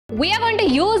We are going to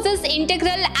use this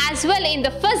integral as well in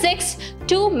the physics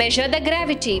to measure the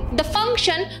gravity. The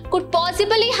function could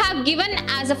possibly have given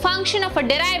as a function of a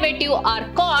derivative are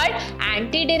called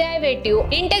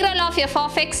antiderivative. Integral of f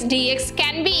of x dx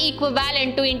can be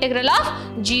equivalent to integral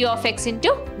of g of x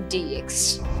into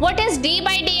dx. What is d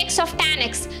by dx of tan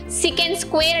x? Secant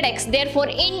squared x. Therefore,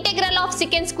 integral of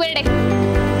secant squared x.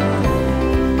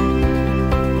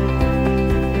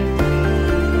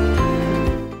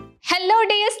 Hello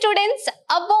dear students,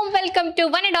 a warm welcome to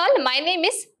one and all. My name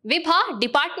is Vibha,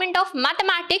 Department of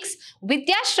Mathematics,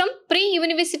 Vidhyaashram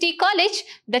Pre-University College,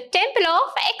 the Temple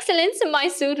of Excellence,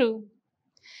 Mysuru.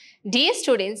 Dear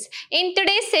students, in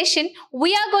today's session,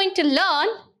 we are going to learn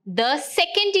the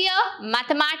second year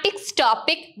mathematics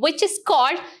topic, which is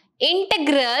called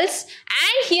integrals,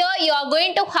 and here you are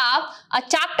going to have a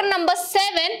chapter number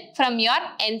 7 from your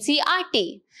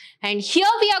NCERT, and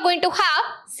here we are going to have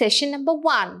session number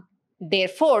 1.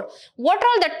 Therefore, what are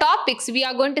all the topics we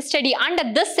are going to study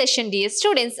under this session, dear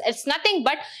students? It's nothing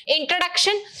but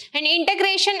introduction and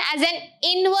integration as an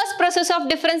inverse process of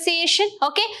differentiation,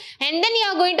 okay? And then you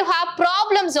are going to have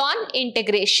problems on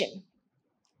integration.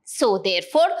 So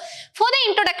therefore, for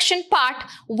the introduction part,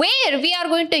 where we are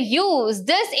going to use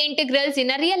these integrals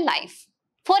in a real life.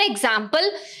 For example,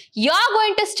 you are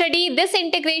going to study this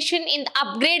integration in the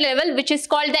upgrade level, which is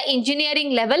called the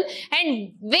engineering level,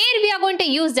 and where we are going to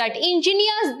use that.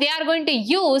 Engineers, they are going to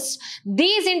use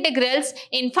these integrals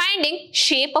in finding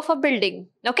shape of a building,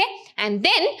 okay? And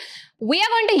then we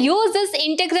are going to use this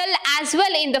integral as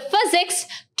well in the physics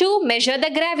to measure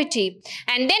the gravity.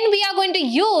 And then we are going to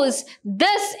use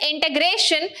this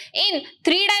integration in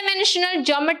three-dimensional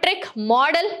geometric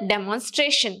model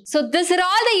demonstration. So these are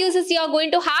all the uses you are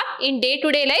going to have in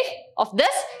day-to-day life of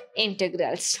this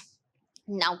integrals.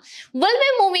 Now, we'll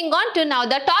be moving on to now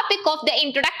the topic of the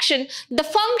introduction. The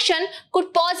function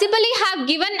could possibly have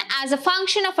given as a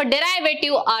function of a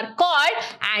derivative are called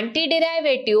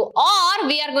antiderivative, or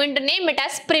we are going to name it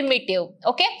as primitive,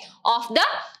 okay, of the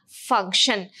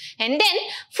function. And then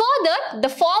further, the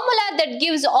formula that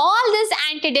gives all these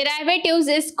antiderivatives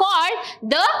is called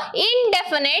the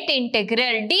indefinite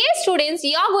integral. Dear students,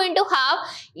 you are going to have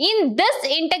in this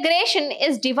integration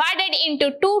is divided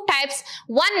into two types.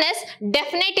 One is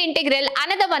definite integral,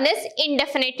 another one is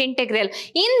indefinite integral.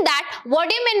 In that, what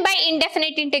do you mean by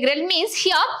indefinite integral? Means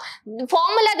here the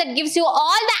formula that gives you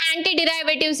all the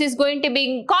antiderivatives is going to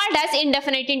be called as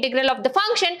indefinite integral of the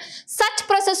function. Such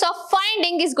process of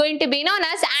finding is going to be known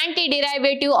as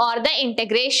antiderivative or the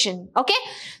integration, okay?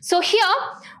 So here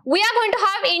we are going to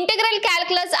have integral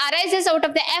calculus arises out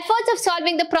of the efforts of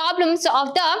solving the problems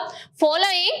of the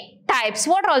following types.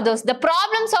 What are all those? The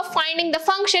problems of finding the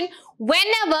function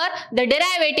whenever the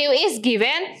derivative is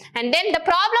given, and then the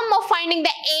problem of finding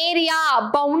the area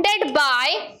bounded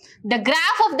by the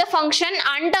graph of the function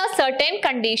under certain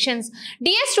conditions.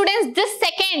 Dear students, this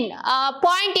second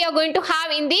point you are going to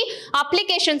have in the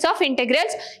applications of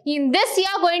integrals. In this you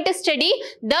are going to study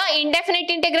the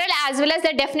indefinite integral as well as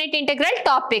the definite integral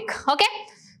topic, okay?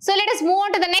 So let us move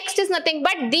on to the next. Is nothing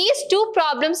but these two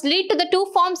problems lead to the two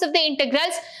forms of the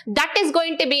integrals, that is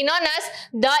going to be known as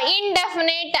the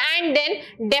indefinite and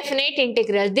then definite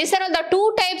integral. These are all the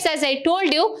two types, as I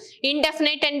told you,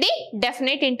 indefinite and the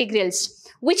definite integrals,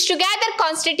 which together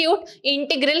constitute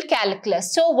integral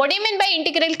calculus. So what do you mean by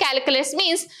integral calculus?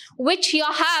 Means which you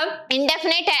have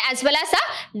indefinite as well as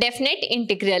a definite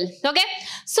integral, okay?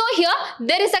 So here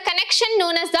there is a connection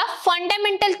known as the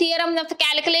fundamental theorem of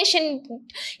calculation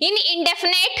in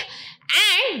indefinite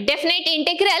and definite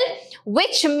integral,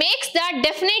 which makes the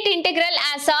definite integral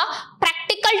as a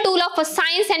practical tool of a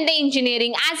science and the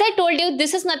engineering. As I told you,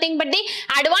 this is nothing but the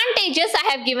advantages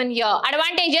I have given here.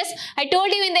 Advantages, I told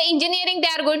you in the engineering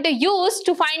they are going to use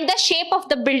to find the shape of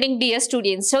the building, dear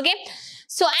students, okay?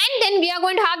 So, and then we are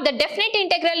going to have the definite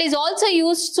integral is also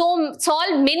used to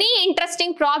solve many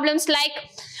interesting problems like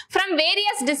from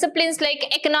various disciplines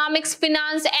like economics,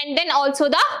 finance, and then also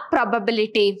the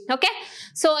probability, okay?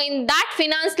 So in that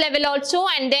finance level also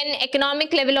and then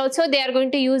economic level also they are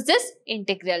going to use this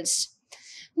integrals.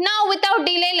 Now without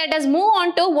delay, let us move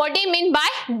on to what do you mean by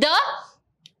the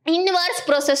inverse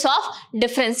process of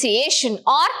differentiation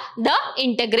or the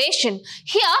integration.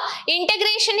 Here,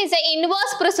 integration is the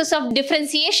inverse process of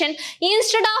differentiation.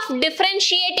 Instead of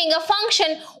differentiating a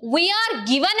function, we are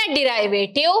given a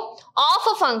derivative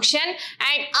of a function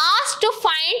and asked to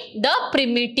find the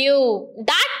primitive.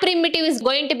 That primitive is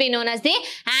going to be known as the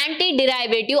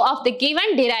antiderivative of the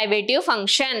given derivative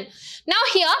function. Now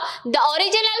here, the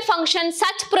original function,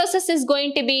 such process is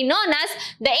going to be known as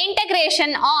the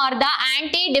integration or the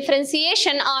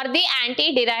anti-differentiation or the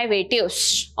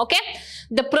anti-derivatives. Okay.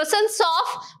 The process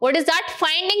of what is that?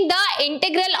 Finding the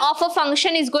integral of a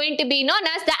function is going to be known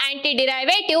as the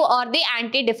antiderivative or the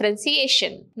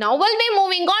antidifferentiation. Now we'll be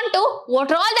moving on to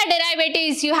what are all the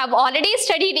derivatives you have already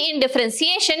studied in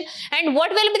differentiation and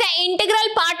what will be the integral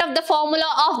part of the formula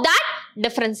of that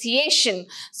differentiation.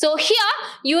 So here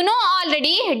you know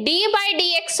already d by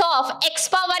dx of x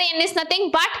power n is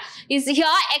nothing but is here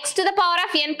x to the power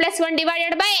of n plus 1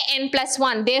 divided by n plus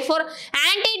 1. Therefore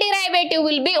antiderivative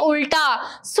will be ulta.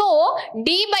 So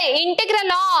d by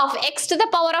integral of x to the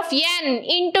power of n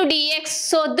into dx.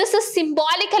 So this is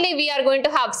symbolically we are going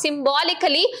to have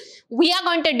we are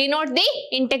going to denote the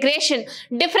integration.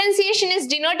 Differentiation is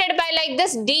denoted by like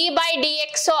this d by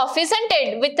dx of, isn't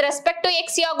it? With respect to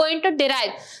x you are going to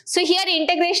derive. So here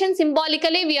integration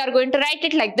symbolically we are going to write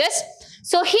it like this.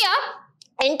 So here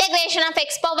integration of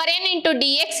x power n into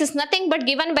dx is nothing but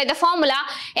given by the formula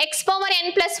x power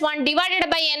n plus 1 divided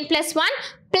by n plus 1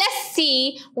 plus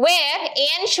c, where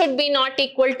n should be not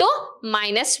equal to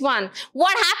minus 1.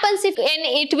 What happens if n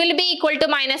it will be equal to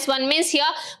minus 1 means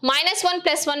here minus 1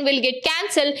 plus 1 will get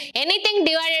cancelled. Anything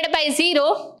divided by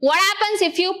 0, what happens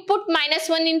if you put minus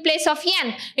 1 in place of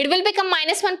n? It will become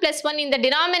minus 1 plus 1 in the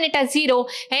denominator 0.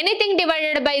 Anything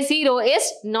divided by 0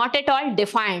 is not at all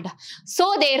defined.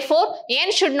 So therefore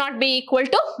n should not be equal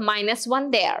to minus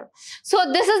 1 there. So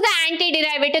this is the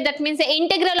antiderivative, that means the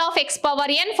integral of x power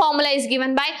n formula is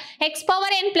given by x power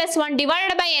n plus 1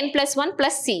 divided by n plus 1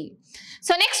 plus c.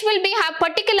 So next will be have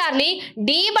particularly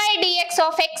d by dx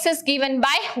of x is given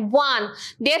by 1.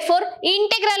 Therefore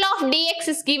integral of dx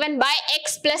is given by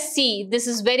x plus c. This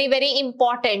is very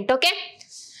important. Okay.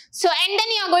 So and then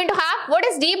you are going to have what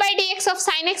is d by dx of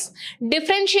sin x?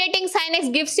 Differentiating sin x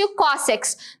gives you cos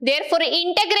x. Therefore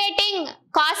integrating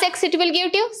cos x it will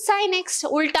give you sin x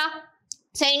ulta.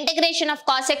 So integration of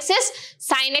cos x is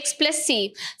sin x plus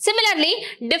c. Similarly,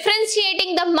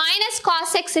 differentiating the minus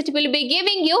cos x it will be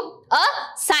giving you a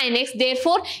sin x.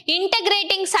 Therefore,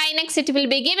 integrating sin x it will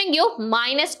be giving you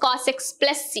minus cos x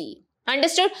plus c.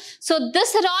 Understood? So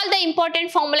this are all the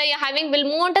important formula you are having. We'll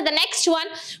move on to the next one.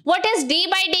 What is d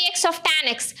by dx of tan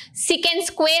x? Secant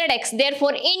squared x.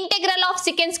 Therefore, integral of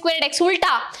secant squared x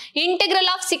ulta. Integral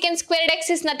of secant squared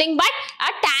x is nothing but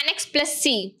a tan x plus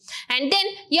c. And then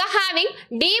you are having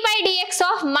d by dx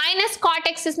of minus cot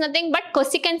x is nothing but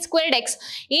cosecant squared x.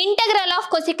 Integral of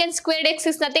cosecant squared x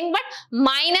is nothing but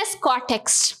minus cot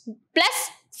x plus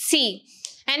c.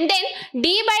 And then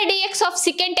d by dx of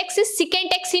secant x is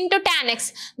secant x into tan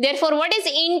x. Therefore, what is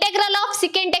integral of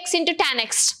secant x into tan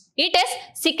x? It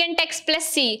is secant x plus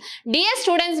c. Dear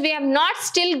students, we have not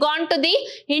still gone to the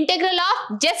integral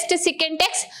of just secant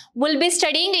x. We'll be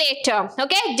studying later.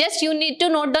 Okay, just you need to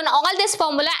note down all this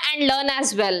formula and learn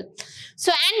as well.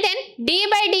 So and then d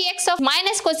by dx of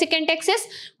minus cosecant x is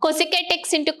cosecant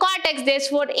x into cot x.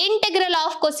 Therefore, integral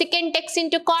of cosecant x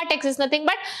into cot x is nothing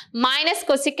but minus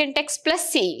cosecant x plus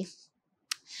c.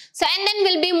 So and then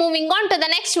we'll be moving on to the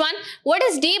next one. What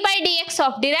is d by dx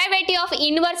of derivative of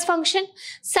inverse function?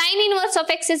 Sin inverse of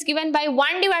x is given by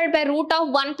 1 divided by root of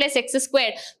 1 plus x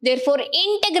squared. Therefore,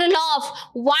 integral of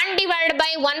 1 divided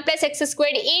by 1 plus x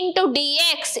squared into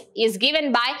dx is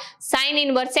given by sin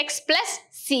inverse x plus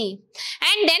c.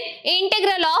 And then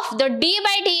integral of the d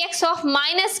by dx of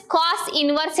minus cos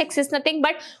inverse x is nothing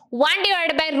but 1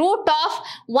 divided by root of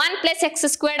 1 plus x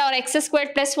squared or x squared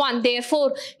plus 1.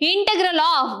 Therefore, integral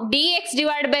of dx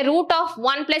divided by root of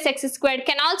 1 plus x squared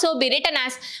can also be written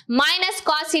as minus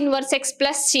cos inverse x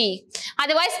plus c.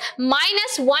 Otherwise,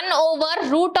 minus 1 over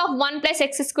root of 1 plus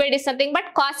x squared is nothing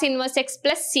but cos inverse x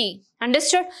plus c.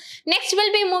 Understood? Next,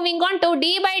 we'll be moving on to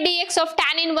d by dx of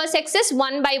tan inverse x is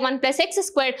 1 by 1 plus x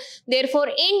squared. Therefore,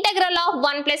 integral of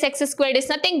 1 plus x squared is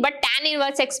nothing but tan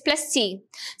inverse x plus c.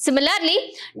 Similarly,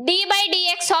 d by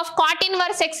dx of cot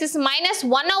inverse x is minus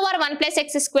 1 over 1 plus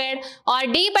x squared, or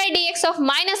d by dx of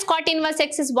minus cot inverse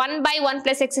x is 1 by 1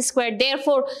 plus x squared.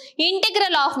 Therefore,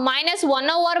 integral of minus 1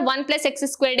 over 1 plus x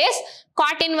squared is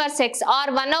cot inverse x,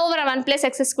 or 1 over 1 plus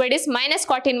x squared is minus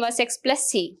cot inverse x plus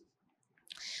c.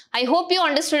 I hope you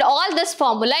understood all this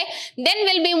formula. Then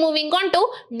we'll be moving on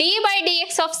to d by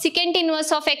dx of secant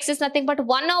inverse of x is nothing but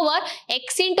 1 over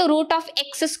x into root of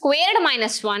x squared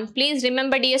minus 1. Please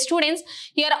remember, dear students,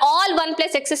 here all 1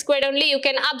 plus x squared only you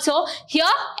can observe. Here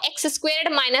x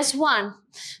squared minus 1.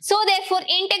 So therefore,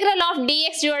 integral of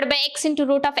dx divided by x into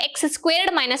root of x squared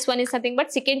minus 1 is nothing but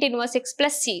secant inverse x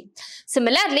plus c.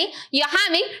 Similarly, you are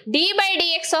having d by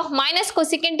dx of minus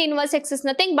cosecant inverse x is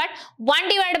nothing but 1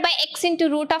 divided by x into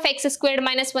root of x squared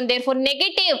minus 1. Therefore,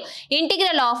 negative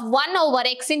integral of 1 over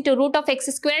x into root of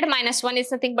x squared minus 1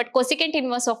 is nothing but cosecant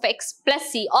inverse of x plus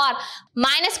c, or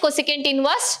minus cosecant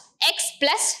inverse x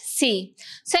plus c. c.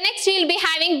 So next we will be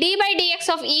having d by dx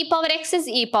of e power x is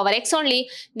e power x only.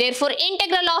 Therefore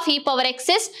integral of e power x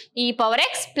is e power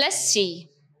x plus c.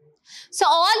 So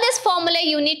all this formula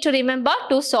you need to remember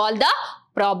to solve the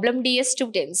problem, dear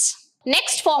students.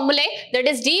 Next formula, that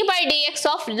is d by dx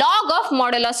of log of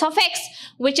modulus of x,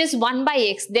 which is 1 by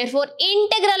x. Therefore,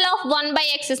 integral of 1 by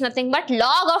x is nothing but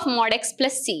log of mod x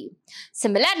plus c.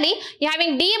 Similarly, you are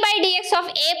having d by dx of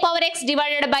a power x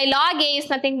divided by log a is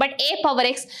nothing but a power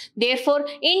x. Therefore,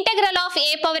 integral of a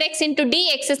power x into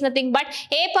dx is nothing but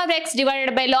a power x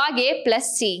divided by log a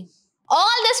plus c.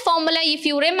 All this formula, if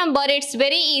you remember, it's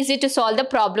very easy to solve the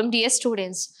problem, dear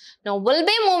students. Now, we'll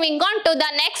be moving on to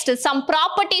the next, some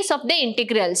properties of the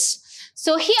integrals.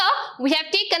 So, here we have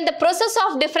taken the process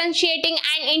of differentiating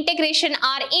and integration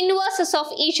are inverses of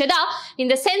each other in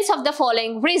the sense of the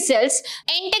following results.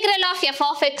 Integral of f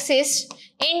of x is,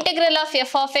 integral of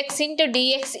f of x into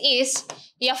dx is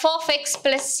f of x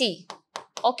plus c.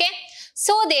 Okay.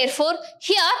 So, therefore,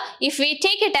 here if we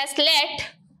take it as let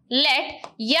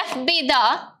f be the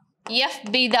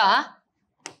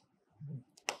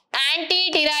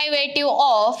antiderivative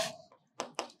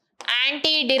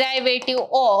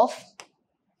of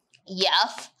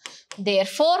f.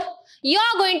 Therefore, you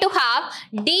are going to have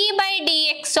d by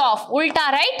dx of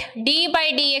ulta, right? D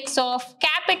by dx of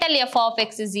capital F of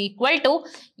x is equal to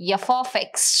f of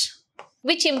x,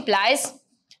 which implies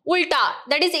ulta,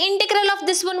 that is integral of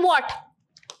this one what?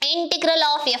 Integral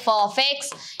of f of x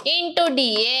into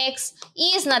dx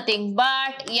is nothing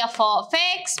but f of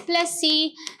x plus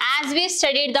c. As we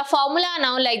studied the formula,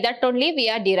 now like that only we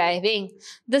are deriving.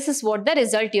 This is what the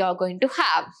result you are going to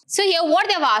have. So here what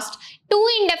they have asked, two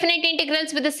indefinite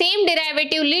integrals with the same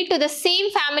derivative lead to the same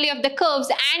family of the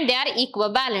curves and they are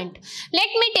equivalent. Let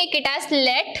me take it as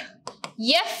let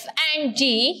f and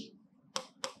g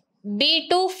be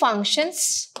two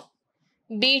functions.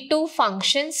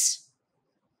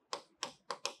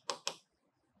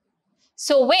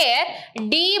 So where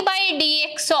d by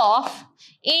dx of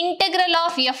integral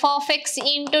of f of x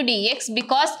into dx,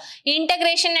 because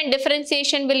integration and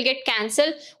differentiation will get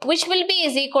cancelled, which will be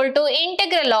is equal to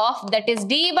integral of, that is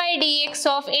d by dx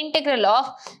of integral of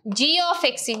g of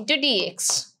x into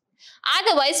dx.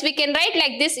 Otherwise, we can write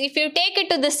like this. If you take it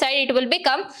to this side, it will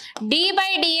become d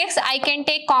by dx. I can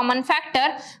take common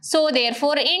factor. So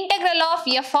therefore, integral of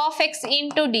f of x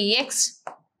into dx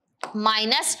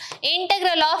minus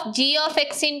integral of g of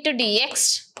x into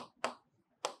dx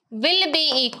will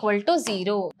be equal to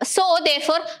 0. So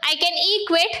therefore, I can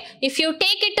equate, if you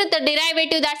take it to the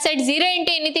derivative that side, 0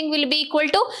 into anything will be equal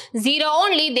to 0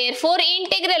 only. Therefore,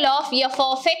 integral of f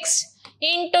of x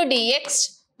into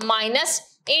dx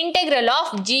minus integral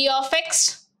of g of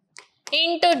x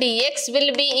into dx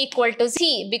will be equal to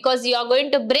c, because you are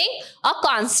going to bring a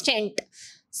constant.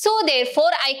 So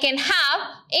therefore, I can have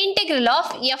integral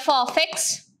of f of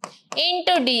x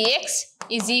into dx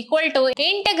is equal to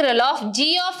integral of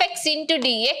g of x into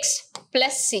dx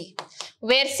plus c,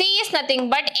 where c is nothing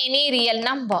but any real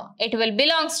number. It will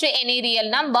belongs to any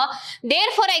real number.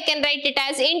 Therefore, I can write it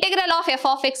as integral of f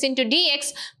of x into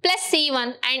dx plus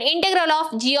c1 and integral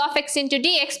of g of x into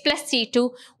dx plus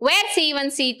c2, where c1,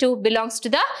 c2 belongs to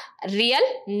the real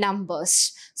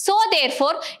numbers. So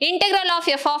therefore, integral of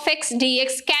f of x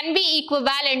dx can be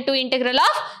equivalent to integral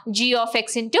of g of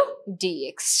x into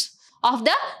dx of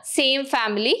the same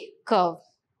family curve.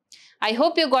 I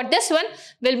hope you got this one.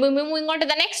 We'll be moving on to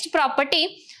the next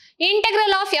property.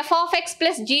 Integral of f of x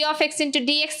plus g of x into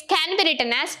dx can be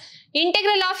written as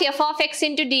integral of f of x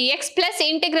into dx plus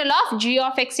integral of g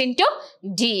of x into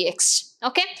dx.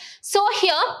 Okay. So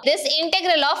here, this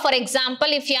integral of, for example,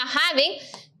 if you are having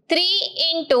 3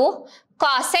 into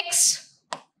cos x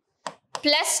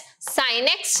plus sin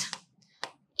x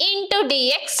into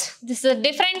dx, this is a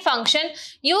different function.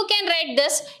 You can write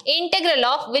this integral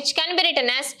of, which can be written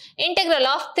as integral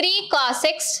of 3 cos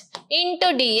x into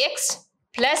dx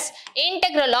plus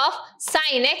integral of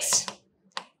sin x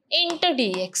into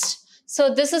dx.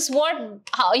 So this is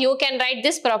how you can write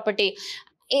this property.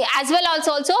 As well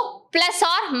also plus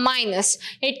or minus.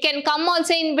 It can come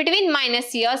also in between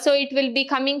minus here. So it will be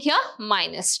coming here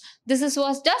minus. This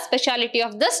was the speciality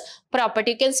of this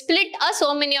property. You can split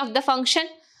so many of the function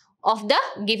of the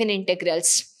given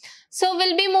integrals. So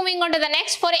we'll be moving on to the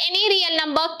next. For any real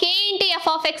number, k into f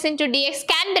of x into dx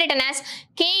can be written as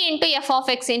k into f of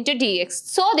x into dx.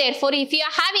 So therefore, if you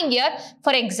are having here,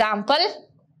 for example,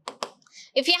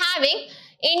 if you are having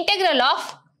integral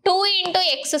of 2 into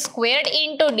x squared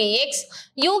into dx,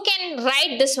 you can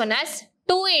write this one as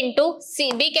 2 into,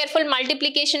 see, be careful,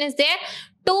 multiplication is there,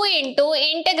 2 into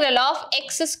integral of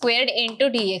x squared into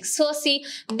dx. So see,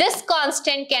 this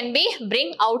constant can be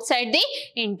bring outside the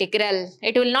integral.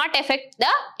 It will not affect the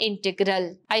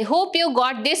integral. I hope you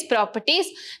got these properties.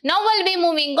 Now we'll be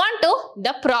moving on to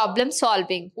the problem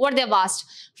solving. What they've asked.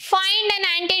 Find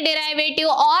an antiderivative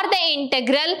or the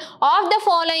integral of the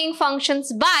following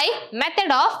functions by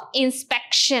method of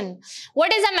inspection.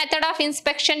 What is the method of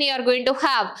inspection you are going to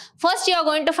have? First you are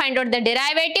going to find out the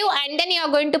derivative and then you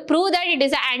are going to prove that it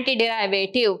is an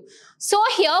antiderivative. So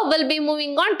here we'll be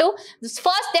moving on to this.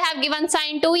 First they have given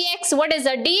sine 2x. What is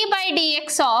the d by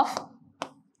dx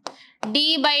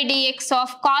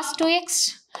of cos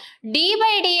 2x? d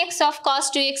by dx of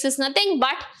cos 2x is nothing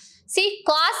but, see,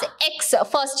 cos x.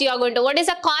 First you are going to, what is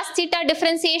a cos theta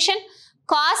differentiation?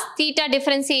 Cos theta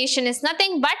differentiation is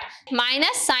nothing but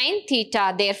minus sine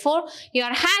theta. Therefore, you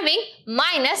are having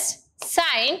minus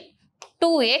sine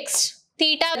 2x.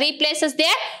 Theta replaces there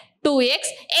 2x.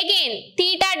 Again,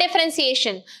 theta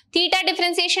differentiation. Theta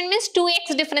differentiation means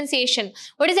 2x differentiation.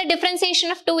 What is the differentiation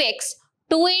of 2x?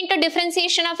 2 into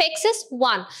differentiation of x is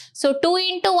 1. So, 2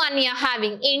 into 1 you are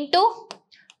having into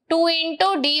 2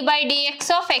 into d by dx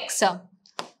of x.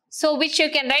 So, which you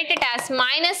can write it as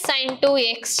minus sine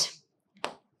 2x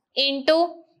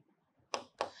into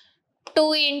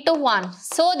 2 into 1.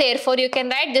 So, therefore, you can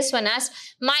write this one as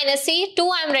minus, see, 2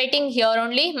 I am writing here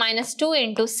only, minus 2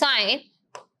 into sine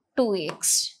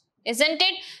 2x. Isn't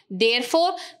it?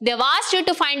 Therefore, they have asked you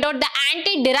to find out the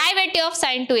antiderivative of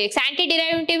sine 2x.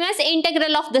 Antiderivative means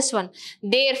integral of this one.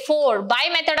 Therefore, by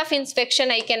method of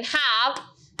inspection, I can have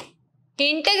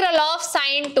integral of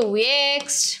sine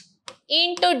 2x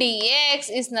into dx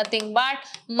is nothing but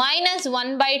minus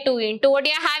 1 by 2 into what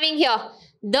you are having here.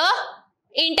 The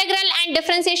integral and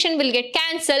differentiation will get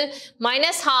cancelled.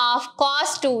 Minus half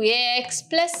cos 2x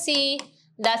plus c.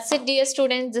 That's it, dear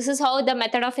students. This is how the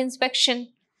method of inspection.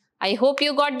 I hope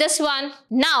you got this one.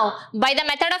 Now, by the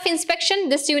method of inspection,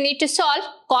 this you need to solve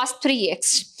cos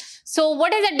 3x. So,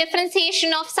 what is the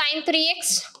differentiation of sine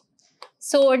 3x?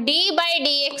 So, d by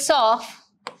dx of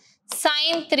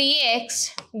sine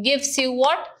 3x gives you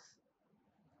what?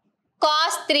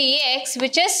 Cos 3x,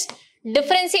 which is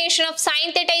differentiation of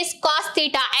sine theta is cos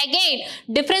theta. Again,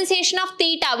 differentiation of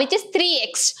theta, which is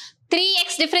 3x.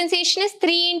 3x differentiation is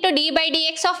 3 into d by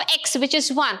dx of x, which is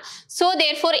 1. So,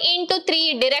 therefore, into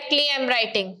 3 directly I am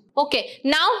writing. Okay.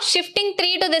 Now, shifting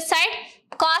 3 to this side,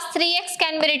 cos 3x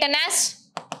can be written as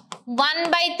 1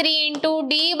 by 3 into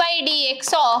d by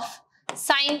dx of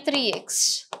sine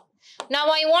 3x. Now,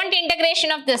 I want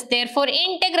integration of this. Therefore,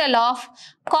 integral of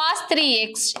cos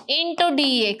 3x into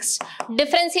dx.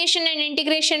 Differentiation and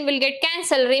integration will get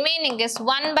cancelled. Remaining is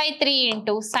 1 by 3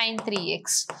 into sine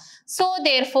 3x. So,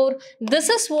 therefore, this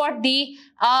is what the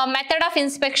method of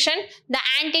inspection, the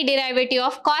antiderivative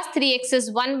of cos 3x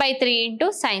is 1 by 3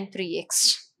 into sine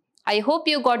 3x. I hope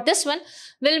you got this one.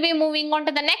 We'll be moving on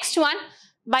to the next one.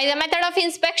 By the method of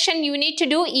inspection, you need to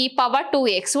do e power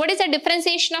 2x. What is the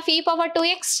differentiation of e power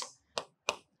 2x?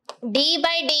 d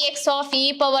by dx of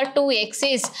e power 2x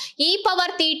is e power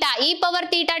theta. E power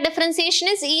theta differentiation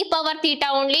is e power theta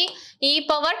only, e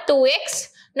power 2x.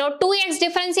 Now, 2x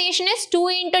differentiation is 2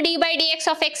 into d by dx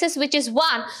of x is, which is 1.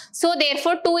 So,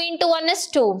 therefore, 2 into 1 is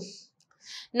 2.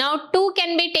 Now, 2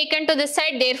 can be taken to this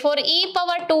side. Therefore, e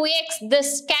power 2x,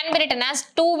 this can be written as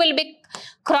 2 will be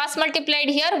cross multiplied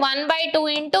here, 1 by 2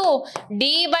 into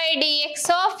d by dx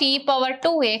of e power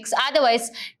 2x.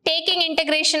 Otherwise, taking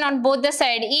integration on both the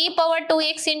side, e power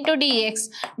 2x into dx,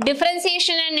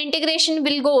 differentiation and integration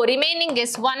will go. Remaining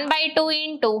is 1 by 2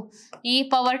 into e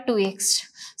power 2x.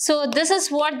 So, this is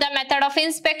what the method of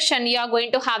inspection you are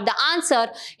going to have the answer.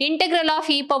 Integral of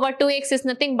e power 2x is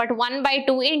nothing but 1 by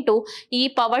 2 into e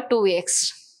power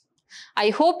 2x. I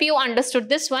hope you understood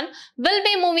this one. We'll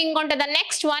be moving on to the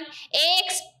next one,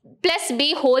 ax plus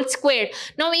b whole squared.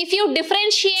 Now, if you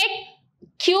differentiate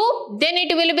cube, then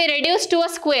it will be reduced to a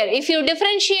square. If you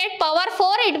differentiate power 4,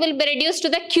 it will be reduced to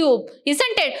the cube,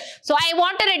 isn't it? So, I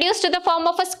want to reduce to the form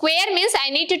of a square means I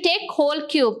need to take whole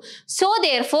cube. So,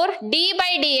 therefore, d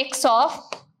by dx of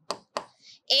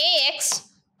ax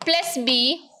plus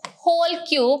b whole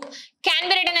cube can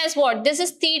be written as what? This is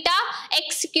theta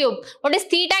x cube. What is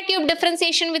theta cube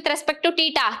differentiation with respect to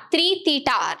theta? 3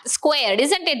 theta squared,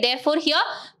 isn't it? Therefore, here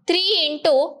 3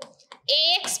 into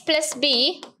ax plus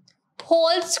b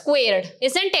whole squared,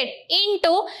 isn't it?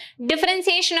 Into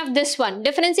differentiation of this one.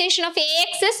 Differentiation of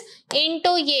ax is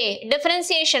into a.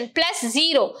 Differentiation plus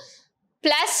 0.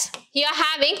 Plus you are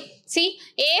having See,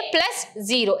 a plus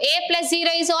 0. A plus 0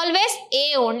 is always a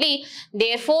only.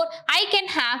 Therefore, I can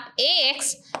have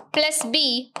ax plus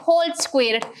b whole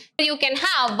squared. You can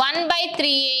have 1 by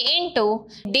 3a into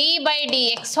d by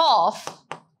dx of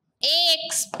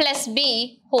ax plus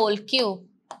b whole cube.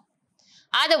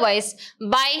 Otherwise,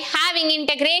 by having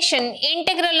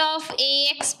integral of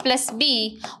ax plus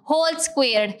b whole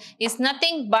squared is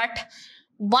nothing but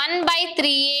 1 by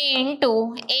 3a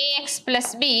into ax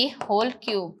plus b whole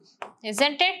cube,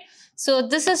 isn't it? So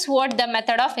this is what the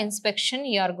method of inspection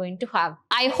you are going to have.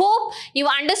 I hope you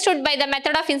understood by the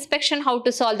method of inspection how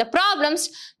to solve the problems.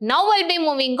 Now we'll be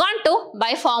moving on to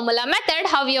by formula method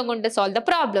how you are going to solve the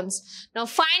problems. Now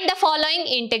find the following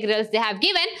integrals they have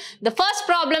given. The first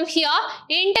problem here,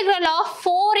 integral of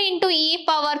 4 into e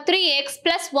power 3x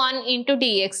plus 1 into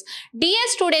dx. Dear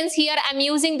students, here I am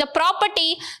using the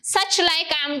property such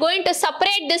like I am going to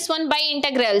separate this one by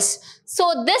integrals.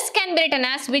 So this can be written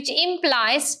as, which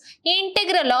implies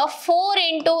integral of 4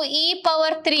 into e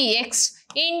power 3x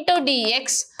into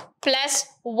dx plus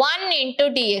 1 into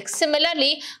dx.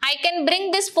 Similarly, I can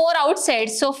bring this 4 outside.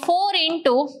 So 4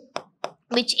 into,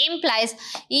 which implies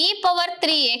e power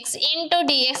 3x into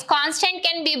dx, constant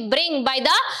can be bring by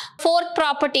the fourth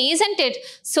property, isn't it?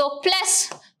 So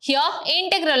plus here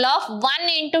integral of 1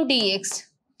 into dx.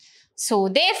 So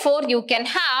therefore you can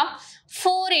have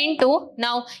 4 into,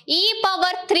 now e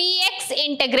power 3x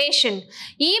integration.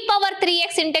 E power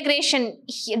 3x integration,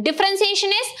 differentiation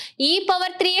is e power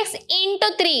 3x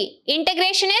into 3.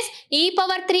 Integration is e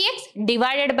power 3x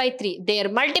divided by 3. Their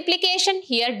multiplication,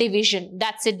 here division.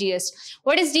 That's it, dears.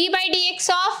 What is d by dx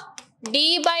of?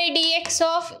 D by dx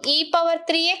of e power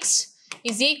 3x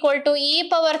is equal to e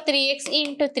power 3x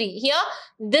into 3. Here,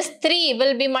 this 3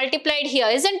 will be multiplied here,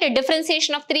 isn't it?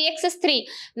 Differentiation of 3x is 3.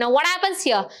 Now, what happens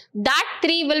here? That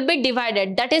 3 will be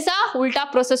divided. That is a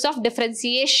ulta process of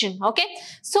differentiation, okay?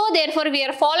 So, therefore, we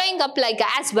are following up like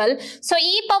as well. So,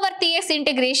 e power 3x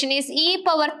integration is e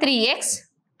power 3x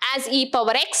as e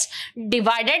power x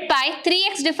divided by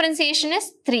 3x differentiation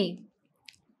is 3.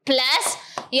 Plus,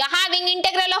 you are having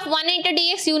integral of 1 into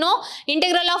dx, you know,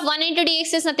 integral of 1 into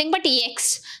dx is nothing but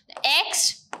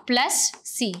x plus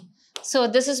c. So,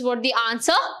 this is what the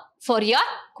answer for your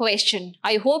question.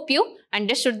 I hope you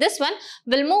understood this one.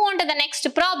 We'll move on to the next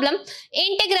problem.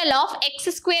 Integral of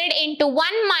x squared into 1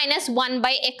 minus 1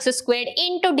 by x squared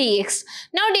into dx.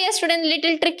 Now, dear student,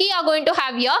 little tricky you are going to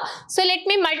have here. So, let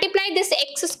me multiply this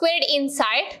x squared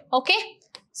inside, okay?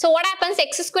 So, what happens?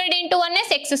 X squared into 1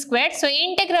 is x squared. So,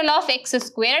 integral of x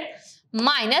squared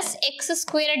minus x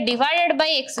squared divided by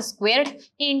x squared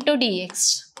into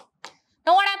dx.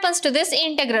 Now, what happens to this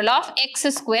integral of x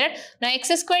squared? Now,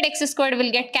 x squared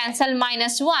will get cancelled,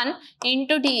 minus 1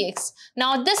 into dx.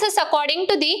 Now, this is according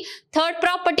to the third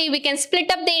property. We can split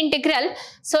up the integral.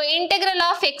 So, integral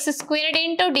of x squared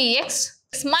into dx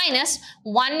minus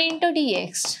 1 into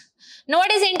dx. Now,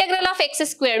 what is integral of x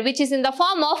squared, which is in the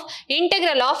form of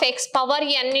integral of x power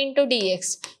n into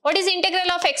dx. What is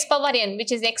integral of x power n,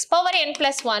 which is x power n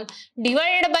plus 1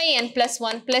 divided by n plus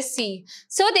 1 plus c.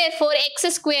 So, therefore,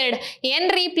 x squared, n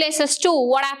replaces 2.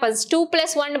 What happens? 2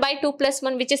 plus 1 by 2 plus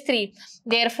 1, which is 3.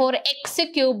 Therefore, x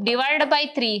cube divided by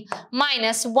 3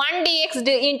 minus 1 dx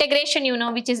integration, you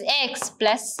know, which is x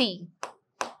plus c.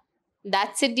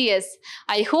 That's it, dears.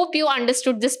 I hope you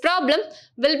understood this problem.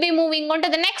 We'll be moving on to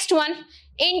the next one.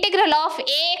 Integral of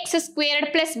ax squared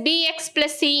plus bx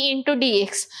plus c into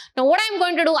dx. Now, what I'm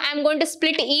going to do, I'm going to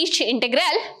split each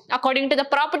integral according to the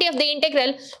property of the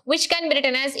integral, which can be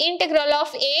written as integral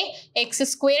of ax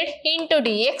squared into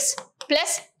dx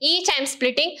plus each I'm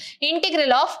splitting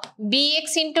integral of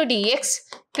bx into dx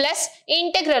plus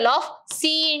integral of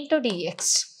c into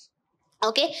dx.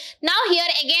 Okay, now here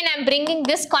again I am bringing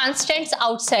this constants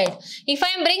outside. If I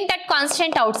am bringing that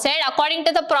constant outside according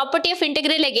to the property of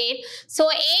integral again, so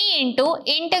a into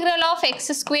integral of x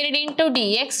squared into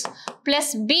dx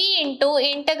plus b into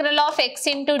integral of x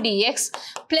into dx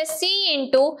plus c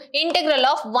into integral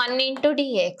of 1 into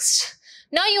dx.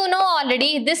 Now you know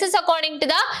already this is according to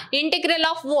the integral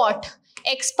of what?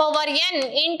 X power n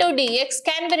into dx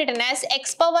can be written as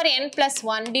x power n plus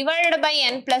 1 divided by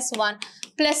n plus 1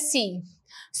 plus c.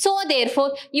 So,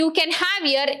 therefore, you can have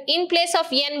here in place of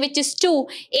n, which is 2,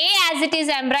 a as it is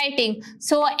I am writing.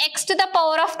 So, x to the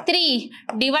power of 3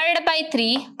 divided by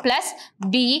 3 plus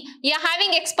b, you are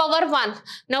having x power 1.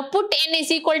 Now, put n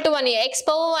is equal to 1 here, x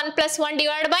power 1 plus 1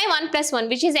 divided by 1 plus 1,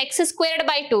 which is x squared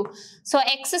by 2. So,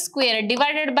 x squared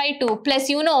divided by 2 plus,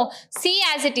 you know, c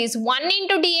as it is 1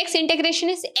 into dx integration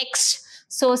is x.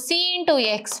 So, c into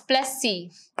x plus c.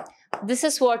 This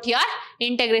is what your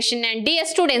integration. And dear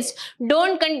students,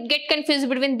 don't get confused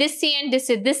between this C and this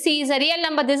C. This C is a real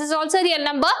number. This is also a real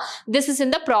number. This is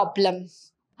in the problem.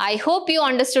 I hope you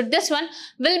understood this one.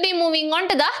 We'll be moving on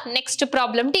to the next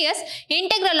problem. Dears,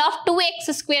 integral of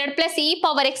 2x squared plus e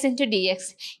power x into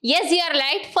dx. Yes, you are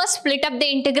right. First split up the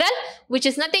integral, which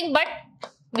is nothing but,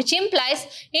 which implies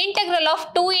integral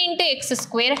of 2 into x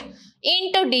squared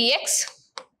into dx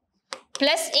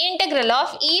plus integral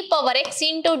of e power x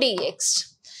into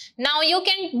dx. Now you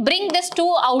can bring this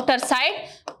to outer side.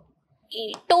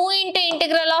 2 into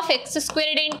integral of x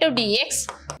squared into dx.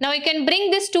 Now you can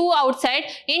bring this 2 outside.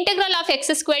 Integral of x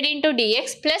squared into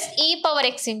dx plus e power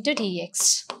x into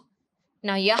dx.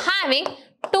 Now you are having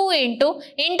 2 into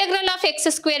integral of x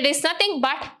squared is nothing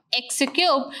but x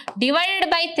cube divided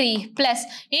by 3 plus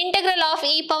integral of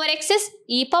e power x is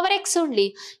e power x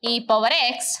only. E power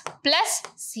x plus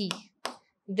c.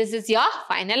 This is your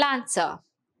final answer.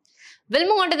 We'll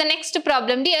move on to the next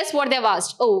problem. Dears, what they've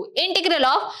asked. Oh, integral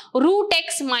of root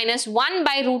x minus 1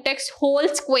 by root x whole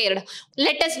squared.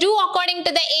 Let us do according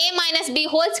to the a minus b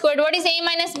whole squared. What is a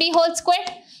minus b whole squared?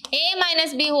 A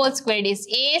minus b whole squared is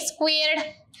a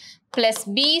squared plus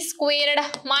b squared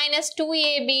minus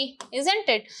 2ab, isn't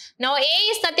it? Now a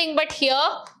is nothing but here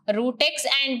root x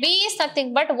and b is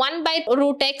nothing but 1 by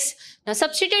root x. Now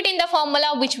substitute in the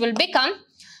formula, which will become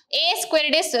a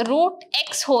squared is root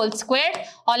x whole squared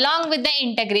along with the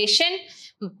integration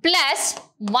plus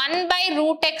 1 by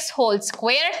root x whole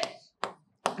squared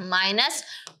minus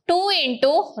 2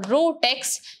 into root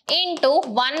x into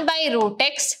 1 by root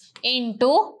x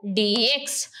into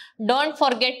dx. Don't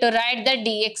forget to write the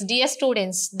dx, dear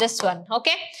students, this one,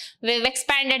 okay? We've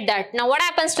expanded that. Now what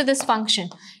happens to this function?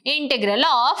 Integral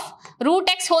of root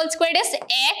x whole squared is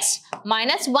x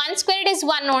minus 1 squared is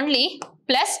 1 only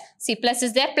plus, see plus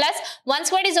is there, plus 1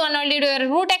 squared is 1 only,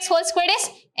 root x whole squared is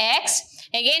x,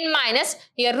 again minus,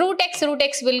 here root x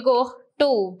will go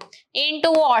 2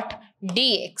 into what?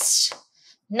 Dx.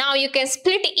 Now you can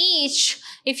split each.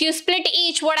 If you split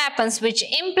each, what happens? Which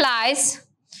implies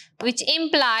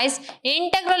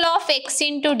integral of x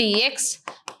into dx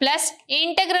plus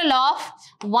integral of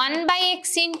 1 by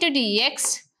x into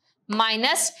dx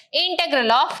minus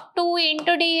integral of 2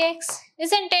 into dx,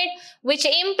 isn't it? Which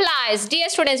implies, dear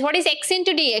students, what is x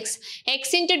into dx?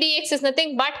 X into dx is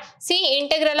nothing but, see,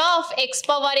 integral of x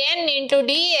power n into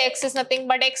dx is nothing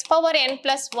but x power n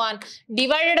plus 1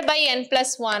 divided by n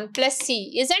plus 1 plus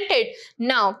c, isn't it?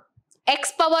 Now,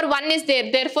 x power 1 is there,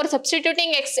 therefore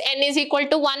substituting x n is equal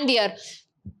to 1 there.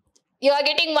 You are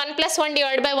getting 1 plus 1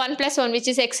 divided by 1 plus 1, which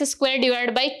is x squared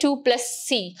divided by 2 plus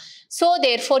c. So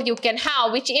therefore you can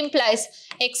have, which implies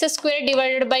x squared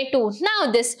divided by 2.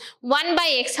 Now this 1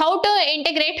 by x, how to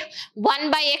integrate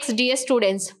 1 by x, dear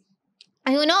students?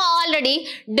 You know already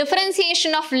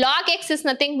differentiation of log x is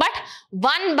nothing but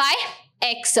 1 by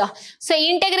x. So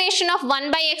integration of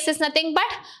 1 by x is nothing but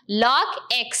log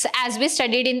x, as we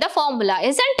studied in the formula,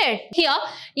 isn't it? Here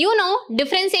you know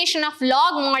differentiation of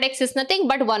log mod x is nothing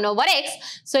but 1 over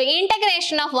x. So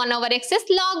integration of 1 over x is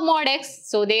log mod x.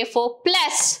 So therefore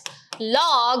plus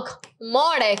log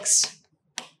mod x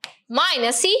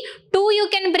minus, see, 2 you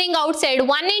can bring outside,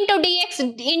 1 into dx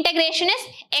integration is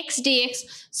x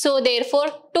dx. So therefore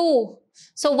 2.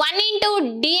 So 1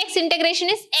 into dx integration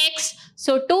is x.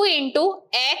 So 2 into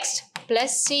x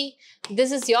plus c.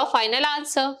 This is your final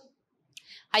answer.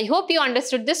 I hope you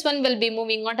understood this one. We'll be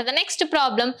moving on to the next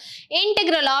problem.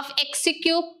 Integral of x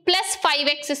cube plus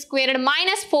 5x squared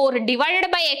minus 4 divided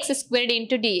by x squared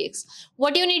into dx.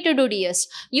 What you need to do, dears?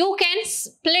 You can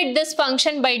split this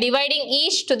function by dividing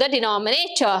each to the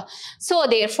denominator. So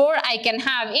therefore, I can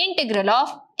have integral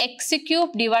of x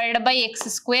cube divided by x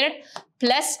squared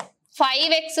plus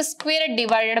 5x squared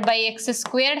divided by x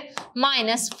squared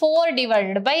minus 4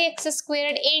 divided by x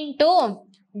squared into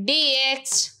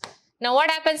dx. Now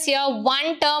what happens here?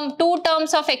 One term, two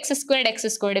terms of x squared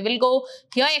will go.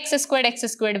 Here x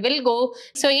squared will go.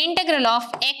 So integral of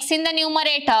x in the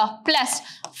numerator plus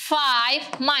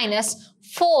 5 minus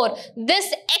 4.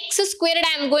 This x squared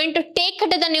I am going to take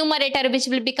to the numerator, which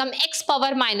will become x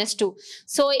power minus 2.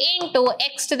 So into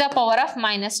x to the power of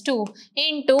minus 2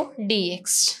 into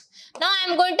dx. Now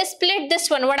I am going to split this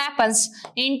one. What happens?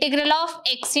 Integral of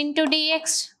x into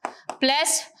dx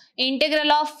plus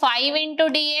integral of 5 into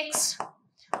dx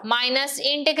minus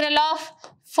integral of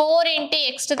 4 into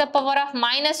x to the power of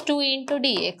minus 2 into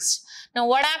dx. Now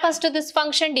what happens to this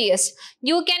function, ds?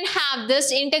 You can have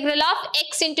this integral of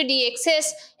x into dx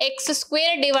is x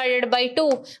squared divided by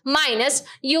 2 minus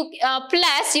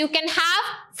plus you can have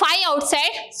 5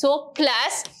 outside, so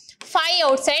plus 5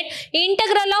 outside.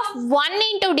 Integral of 1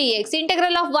 into dx.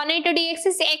 Integral of 1 into dx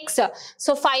is x.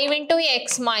 So 5 into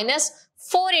x minus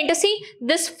 4 into, see,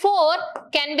 this 4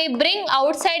 can be bring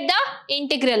outside the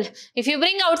integral. If you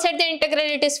bring outside the integral,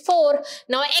 it is 4.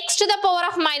 Now x to the power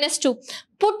of minus 2.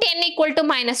 Put n equal to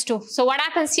minus 2. So what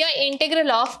happens here?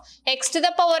 Integral of x to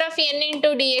the power of n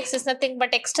into dx is nothing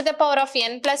but x to the power of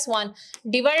n plus 1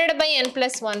 divided by n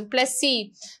plus 1 plus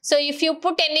c. So if you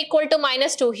put n equal to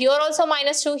minus 2, here also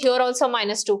minus 2, here also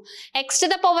minus 2. X to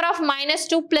the power of minus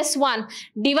 2 plus 1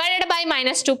 divided by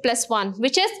minus 2 plus 1,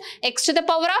 which is x to the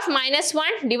power of minus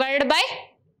 1 divided by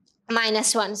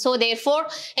minus 1. So therefore,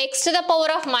 x to the power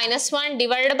of minus 1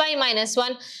 divided by minus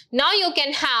 1. Now you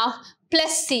can have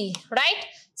plus c, right?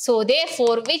 So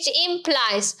therefore, which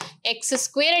implies x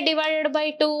square divided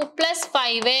by 2 plus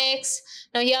 5x.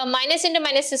 Now here minus into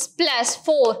minus is plus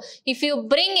 4. If you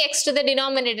bring x to the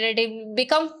denominator, it will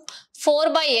become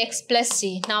 4 by x plus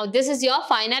c. Now this is your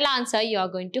final answer you are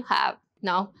going to have.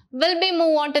 Now will we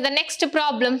move on to the next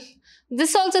problem.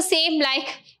 This also same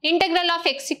like integral of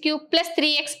x cube plus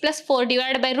 3x plus 4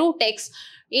 divided by root x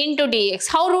into dx.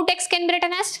 How root x can be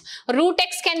written as? Root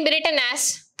x can be written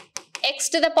as x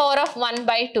to the power of 1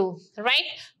 by 2, right?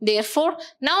 Therefore,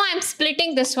 now I am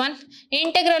splitting this one.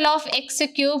 Integral of x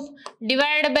cube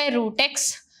divided by root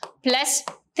x plus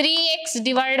 3x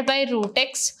divided by root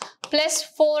x plus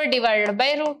 4 divided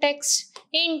by root x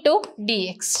into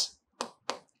dx.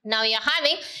 Now you are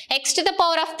having x to the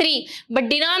power of 3, but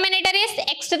denominator is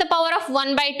x to the power of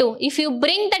 1 by 2. If you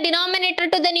bring the denominator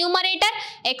to the numerator,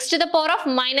 x to the power of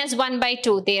minus 1 by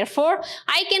 2. Therefore,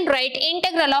 I can write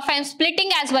integral of, I am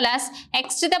splitting as well as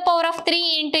x to the power of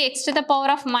 3 into x to the power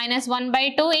of minus 1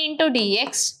 by 2 into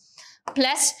dx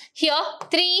plus here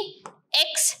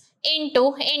 3x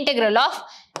into integral of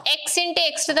x into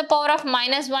x to the power of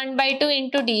minus 1 by 2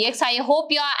 into dx. I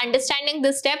hope you are understanding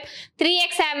this step.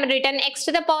 3x I am written, x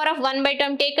to the power of 1 by 2 I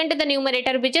am taken to the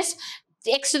numerator, which is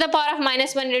x to the power of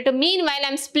minus 1 by 2. Meanwhile, I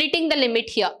am splitting the limit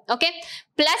here, okay?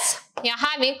 Plus, you are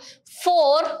having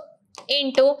 4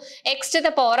 into x to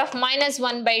the power of minus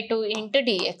 1 by 2 into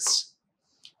dx.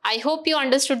 I hope you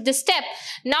understood this step.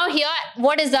 Now here,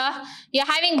 what is the, you're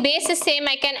having base is same.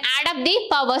 I can add up the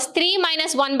powers. 3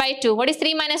 minus 1 by 2. What is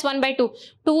 3 minus 1 by 2?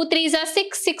 2 3s are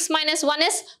 6. 6 minus 1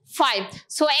 is 5.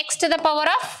 So x to the power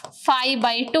of 5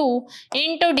 by 2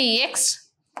 into dx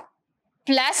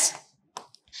plus,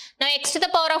 now x to the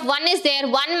power of 1 is there.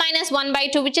 1 minus 1 by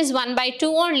 2, which is 1 by 2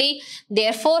 only.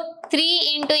 Therefore,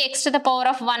 3 into x to the power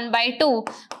of 1 by 2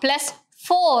 plus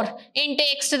 4 into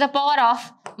x to the power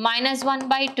of minus 1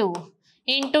 by 2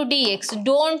 into dx.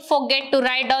 Don't forget to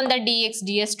write down the dx,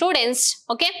 dear students.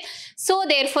 Okay. So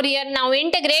therefore, here now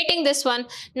integrating this one.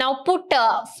 Now put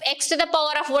x to the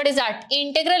power of, what is that?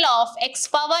 Integral of x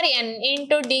power n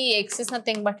into dx is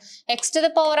nothing but x to the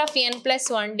power of n plus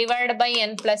 1 divided by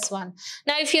n plus 1.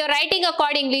 Now if you are writing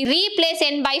accordingly, replace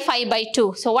n by 5 by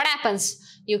 2. So what happens?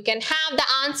 You can have the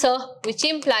answer which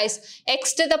implies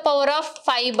x to the power of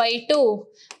 5 by 2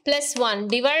 plus 1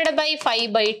 divided by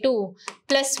 5 by 2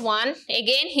 plus 1.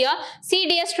 Again here, see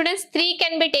dear students, 3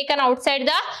 can be taken outside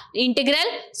the integral.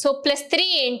 So plus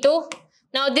 3 into,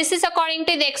 now this is according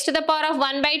to the x to the power of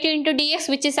 1 by 2 into dx,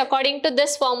 which is according to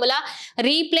this formula.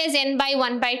 Replace n by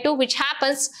 1 by 2, which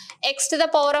happens x to the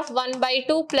power of 1 by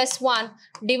 2 plus 1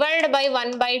 divided by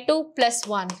 1 by 2 plus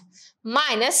 1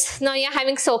 minus, now you are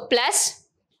having so plus.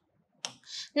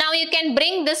 Now you can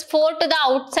bring this 4 to the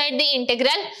outside the integral.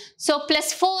 So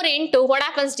plus 4 into, what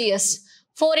happens dears?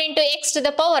 4 into x to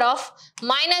the power of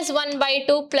minus 1 by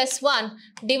 2 plus 1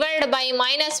 divided by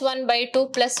minus 1 by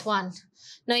 2 plus 1.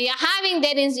 Now you are having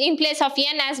there is in place of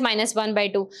n as minus 1 by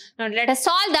 2. Now let us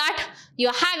solve that. You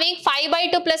are having 5 by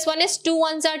 2 plus 1 is 2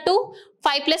 ones are 2.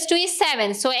 5 plus 2 is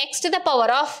 7. So x to the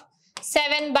power of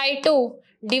 7 by 2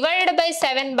 divided by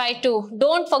 7 by 2.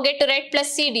 Don't forget to write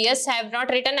plus c, dears. I have not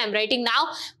written, I am writing now.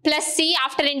 Plus c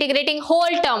after integrating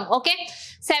whole term. Okay.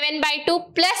 7 by 2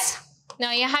 plus,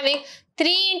 now you are having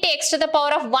 3 into x to the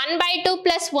power of 1 by 2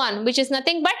 plus 1, which is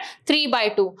nothing but 3 by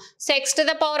 2. So x to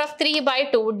the power of 3 by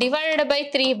 2 divided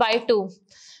by 3 by 2.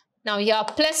 Now here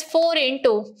plus 4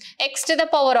 into x to the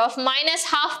power of minus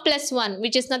half plus 1,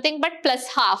 which is nothing but plus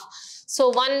half. So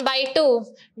 1 by 2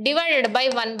 divided by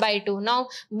 1 by 2. Now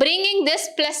bringing this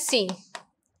plus c.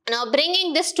 Now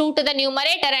bringing this 2 to the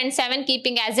numerator and 7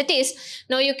 keeping as it is.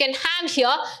 Now you can have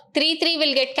here 3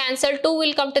 will get cancelled. 2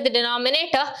 will come to the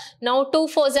denominator. Now 2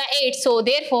 4s are 8. So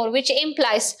therefore, which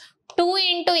implies 2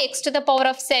 into x to the power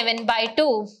of 7 by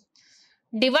 2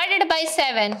 divided by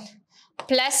 7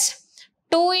 plus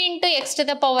 2 into x to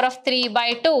the power of 3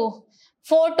 by 2.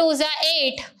 4 2s are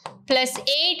 8 plus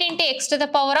 8 into x to the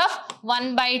power of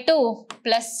 1 by 2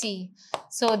 plus c.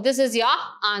 So this is your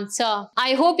answer.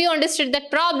 I hope you understood that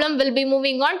problem. We'll be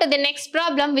moving on to the next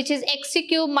problem, which is x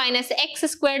cube minus x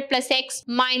squared plus x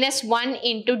minus 1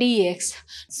 into dx.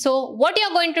 So what you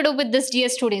are going to do with this, dear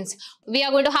students? We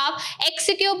are going to have x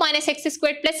cube minus x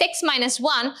squared plus x minus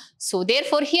 1. So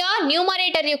therefore here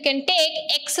numerator you can take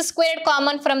x squared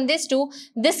common from this two,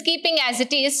 this keeping as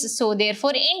it is. So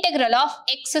therefore integral of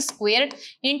x squared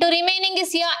into remaining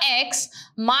is here x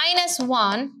minus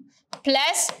 1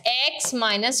 plus x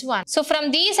minus 1. So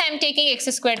from these I am taking x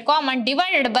squared common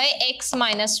divided by x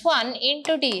minus 1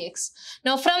 into dx.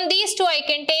 Now from these two I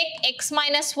can take x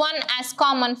minus 1 as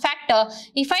common factor.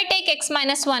 If I take x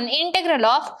minus 1, integral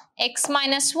of x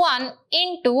minus 1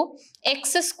 into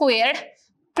x squared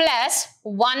plus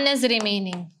 1 is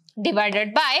remaining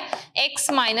divided by x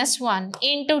minus 1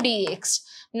 into dx.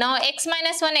 Now x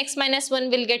minus 1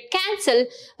 will get cancelled.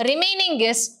 Remaining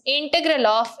is integral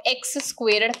of x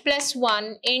squared plus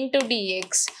 1 into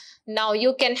dx. Now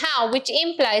you can have, which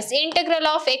implies integral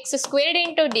of x squared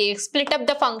into dx. Split up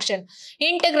the function.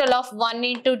 Integral of 1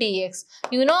 into dx.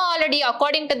 You know already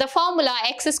according to the formula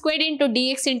x squared into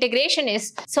dx integration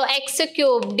is, so x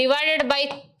cube divided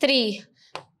by 3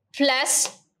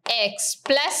 plus x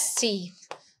plus c.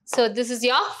 So this is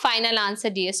your final answer,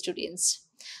 dear students.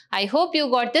 I hope you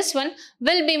got this one.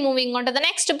 We'll be moving on to the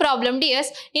next problem, dears.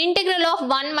 Integral of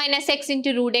 1 minus x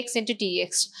into root x into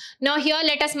dx. Now here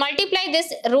let us multiply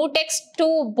this root x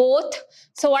to both.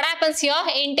 So what happens here?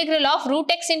 Integral of root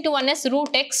x into 1 is root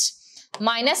x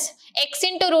minus x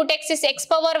into root x is x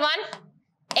power 1,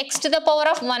 x to the power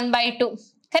of 1 by 2.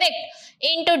 Correct?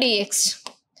 Into dx.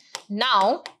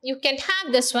 Now you can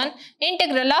have this one.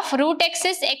 Integral of root x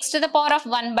is x to the power of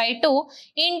 1 by 2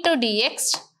 into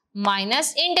dx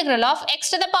minus integral of x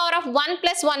to the power of 1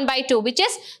 plus 1 by 2, which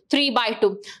is 3 by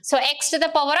 2. So x to the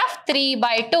power of 3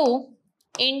 by 2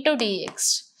 into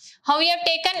dx. How we have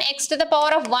taken x to the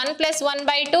power of 1 plus 1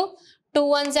 by 2? 2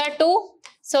 ones are 2.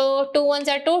 So 2 ones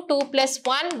are 2, 2 plus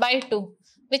 1 by 2,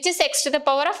 which is x to the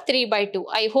power of 3 by 2.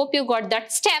 I hope you got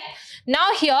that step.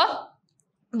 Now here,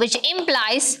 which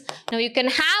implies, now you can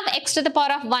have x to the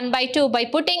power of 1 by 2 by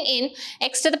putting in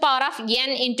x to the power of n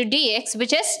into dx,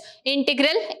 which is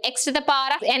integral x to the power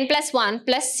of n plus 1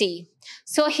 plus c.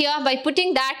 So here by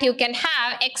putting that you can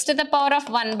have x to the power of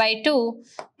 1 by 2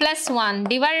 plus 1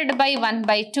 divided by 1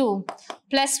 by 2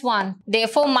 plus 1.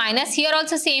 Therefore minus here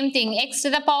also same thing, x to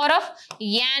the power of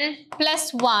n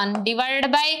plus 1 divided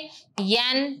by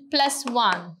n plus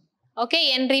 1.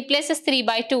 Okay, n replaces 3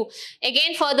 by 2.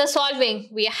 Again further solving,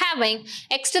 we are having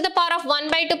x to the power of 1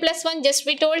 by 2 plus 1, just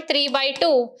we told 3 by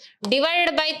 2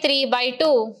 divided by 3 by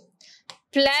 2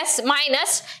 plus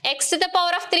minus x to the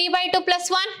power of 3 by 2 plus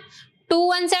 1. 2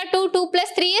 ones are 2, 2 plus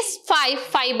 3 is 5,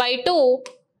 5 by 2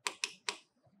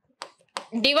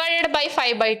 divided by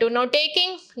 5 by 2. Now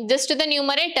taking this to the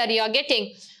numerator, you are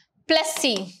getting plus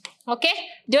c. Okay,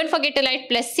 don't forget to write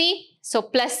plus c. So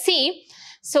plus c.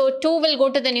 So 2 will go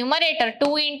to the numerator,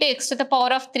 2 into x to the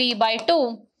power of 3 by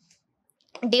 2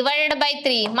 divided by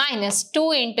 3 minus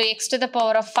 2 into x to the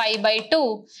power of 5 by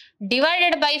 2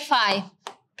 divided by 5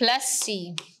 plus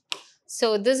c.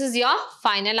 So this is your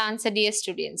final answer, dear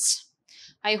students.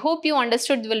 I hope you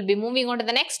understood. We'll be moving on to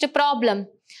the next problem.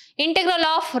 Integral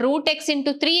of root x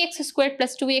into 3x squared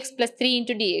plus 2x plus 3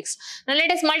 into dx. Now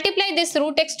let us multiply this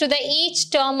root x to the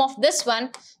each term of this one.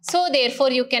 So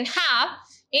therefore you can have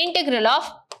integral of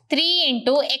 3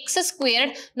 into x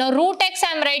squared. Now root x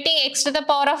I am writing x to the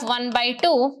power of 1 by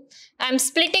 2. I am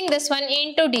splitting this one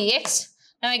into dx.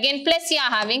 Now again plus you are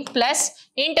having plus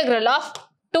integral of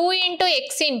 2 into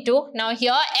x into, now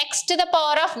here x to the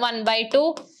power of 1 by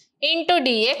 2 into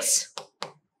dx.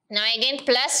 Now again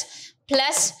plus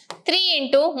 3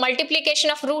 into multiplication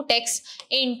of root x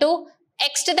into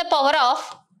x to the power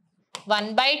of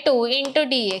 1 by 2 into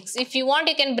dx. If you want,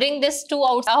 you can bring this 2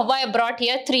 out. I brought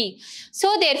here 3.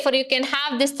 So therefore you can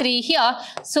have this 3 here.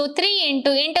 So 3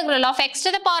 into integral of x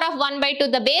to the power of 1 by 2.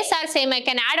 The base are same. I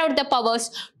can add out the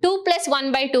powers. 2 plus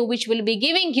 1 by 2, which will be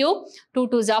giving you 2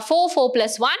 2s are 4, 4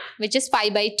 plus 1, which is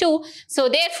 5 by 2. So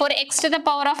therefore x to the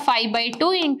power of 5 by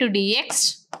 2 into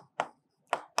dx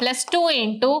plus 2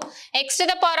 into x to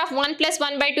the power of 1 plus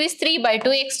 1 by 2 is 3 by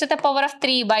 2. X to the power of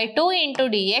 3 by 2 into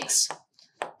dx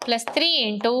plus 3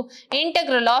 into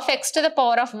integral of x to the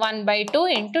power of 1 by 2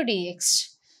 into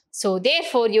dx. So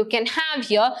therefore you can have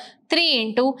here 3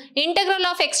 into integral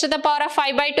of x to the power of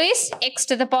 5 by 2 is x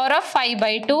to the power of 5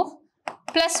 by 2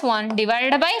 plus 1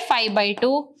 divided by 5 by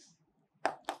 2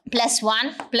 plus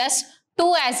 1 plus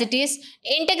 2 as it is.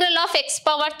 Integral of x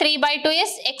power 3 by 2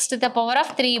 is x to the power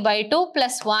of 3 by 2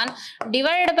 plus 1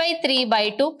 divided by 3 by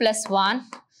 2 plus 1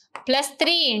 plus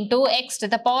 3 into x to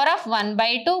the power of 1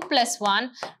 by 2 plus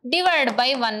 1 divided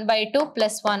by 1 by 2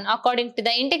 plus 1 according to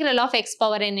the integral of x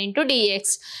power n into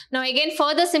dx. Now again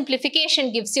further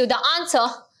simplification gives you the answer.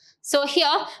 So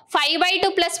here 5 by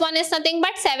 2 plus 1 is nothing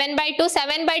but 7 by 2.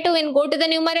 7 by 2 when go to the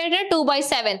numerator 2 by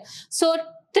 7. So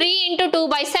 3 into 2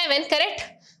 by 7, correct?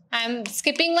 I am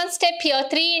skipping one step here.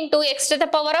 3 into x to the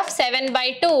power of 7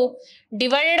 by 2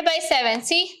 divided by 7.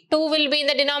 See, 2 will be in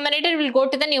the denominator, will go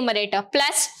to the numerator.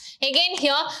 Plus, again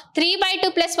here, 3 by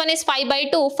 2 plus 1 is 5 by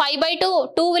 2. 5 by 2,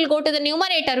 2 will go to the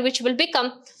numerator, which will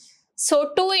become,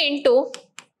 so 2 into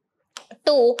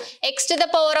 2, x to the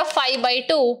power of 5 by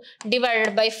 2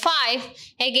 divided by 5.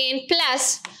 Again,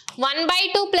 plus 1 by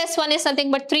 2 plus 1 is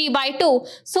nothing but 3 by 2.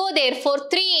 So, therefore,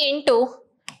 3 into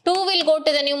 2 will go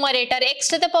to the numerator, x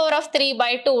to the power of 3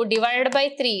 by 2 divided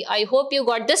by 3. I hope you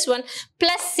got this one.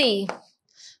 Plus c.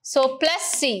 So, plus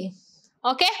c.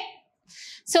 Okay.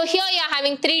 So, here you are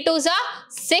having 3 2s are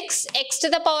 6, x to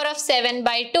the power of 7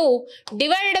 by 2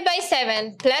 divided by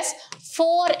 7 plus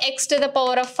 4 x to the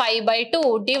power of 5 by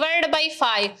 2 divided by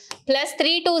 5 plus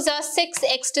 3 2s are 6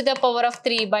 x to the power of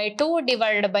 3 by 2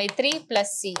 divided by 3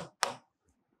 plus c.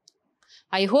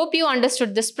 I hope you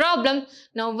understood this problem.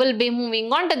 Now we'll be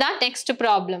moving on to the next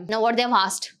problem. Now what they have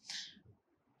asked.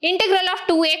 Integral of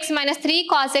 2x minus 3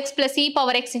 cos x plus e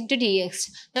power x into dx.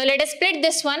 Now let us split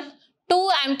this one. 2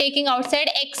 I am taking outside,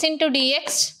 x into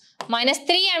dx minus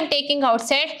 3 I am taking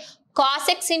outside, cos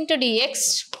x into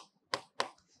dx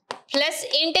plus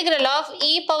integral of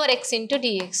e power x into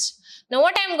dx. Now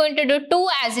what I am going to do, 2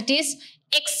 as it is,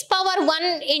 x power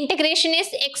 1 integration is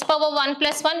x power 1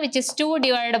 plus 1, which is 2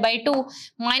 divided by 2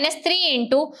 minus 3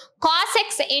 into cos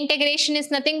x integration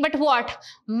is nothing but what?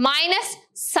 Minus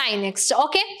sin x.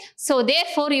 Okay. So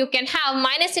therefore you can have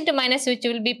minus into minus, which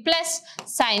will be plus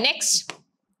sin x,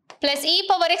 plus e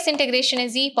power x integration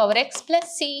is e power x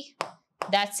plus c.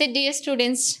 That's it, dear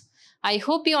students. I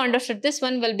hope you understood this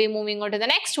one. We'll be moving on to the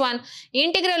next one.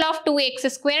 Integral of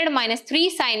 2x squared minus 3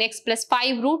 sin x plus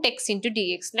 5 root x into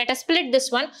dx. Let us split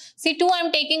this one. See, 2 I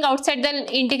am taking outside the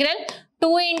integral.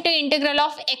 2 into integral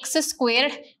of x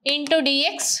squared into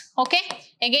dx. Okay.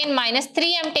 Again minus 3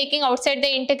 I am taking outside the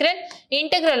integral.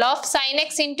 Integral of sin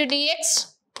x into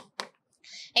dx.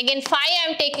 Again 5 I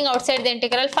am taking outside the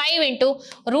integral. 5 into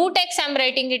root x I am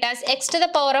writing it as x to the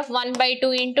power of 1 by 2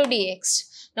 into dx.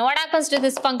 Now what happens to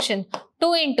this function?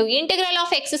 2 into integral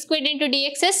of x squared into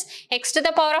dx is x to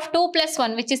the power of 2 plus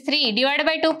 1, which is 3 divided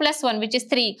by 2 plus 1, which is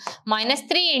 3 minus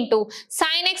 3 into sin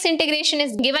x integration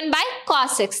is given by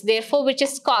cos x, therefore which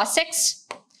is cos x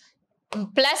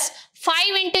plus 5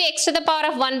 into x to the power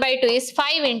of 1 by 2 is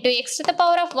 5 into x to the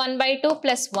power of 1 by 2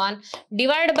 plus 1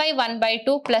 divided by 1 by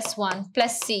 2 plus 1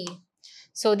 plus c.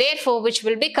 So therefore which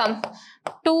will become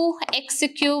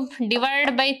 2x cubed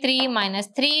divided by 3 minus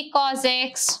 3 cos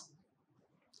x.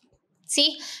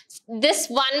 See, this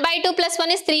 1 by 2 plus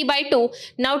 1 is 3 by 2.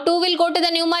 Now 2 will go to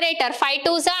the numerator. 5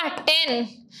 2s are 10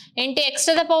 into x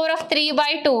to the power of 3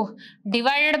 by 2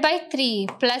 divided by 3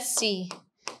 plus c.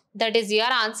 That is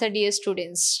your answer, dear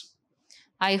students.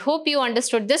 I hope you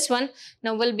understood this one.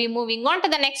 Now we'll be moving on to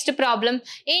the next problem.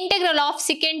 Integral of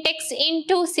secant x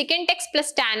into secant x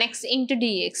plus tan x into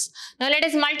dx. Now let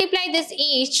us multiply this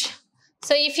each.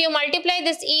 So if you multiply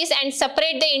this each and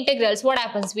separate the integrals, what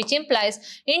happens? Which implies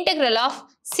integral of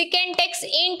secant x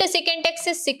into secant x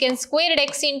is secant squared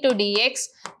x into dx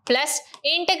plus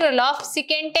integral of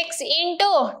secant x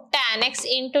into tan x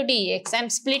into dx. I am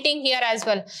splitting here as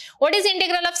well. What is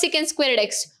integral of secant squared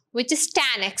x? Which is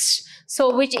tan x.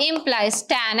 So which implies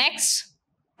tan x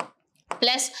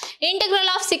plus integral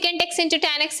of secant x into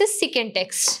tan x is secant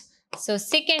x. So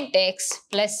secant x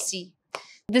plus c.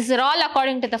 These are all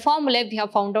according to the formula we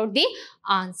have found out the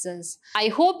answers. I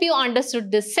hope you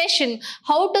understood this session,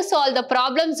 how to solve the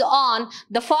problems on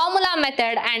the formula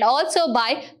method and also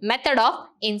by method of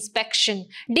inspection.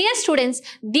 Dear students,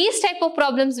 these type of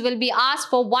problems will be asked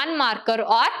for 1 marker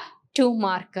or 2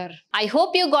 marker. I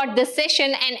hope you got this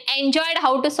session and enjoyed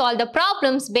how to solve the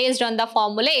problems based on the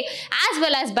formulae as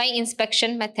well as by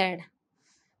inspection method.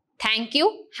 Thank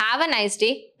you. Have a nice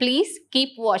day. Please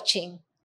keep watching.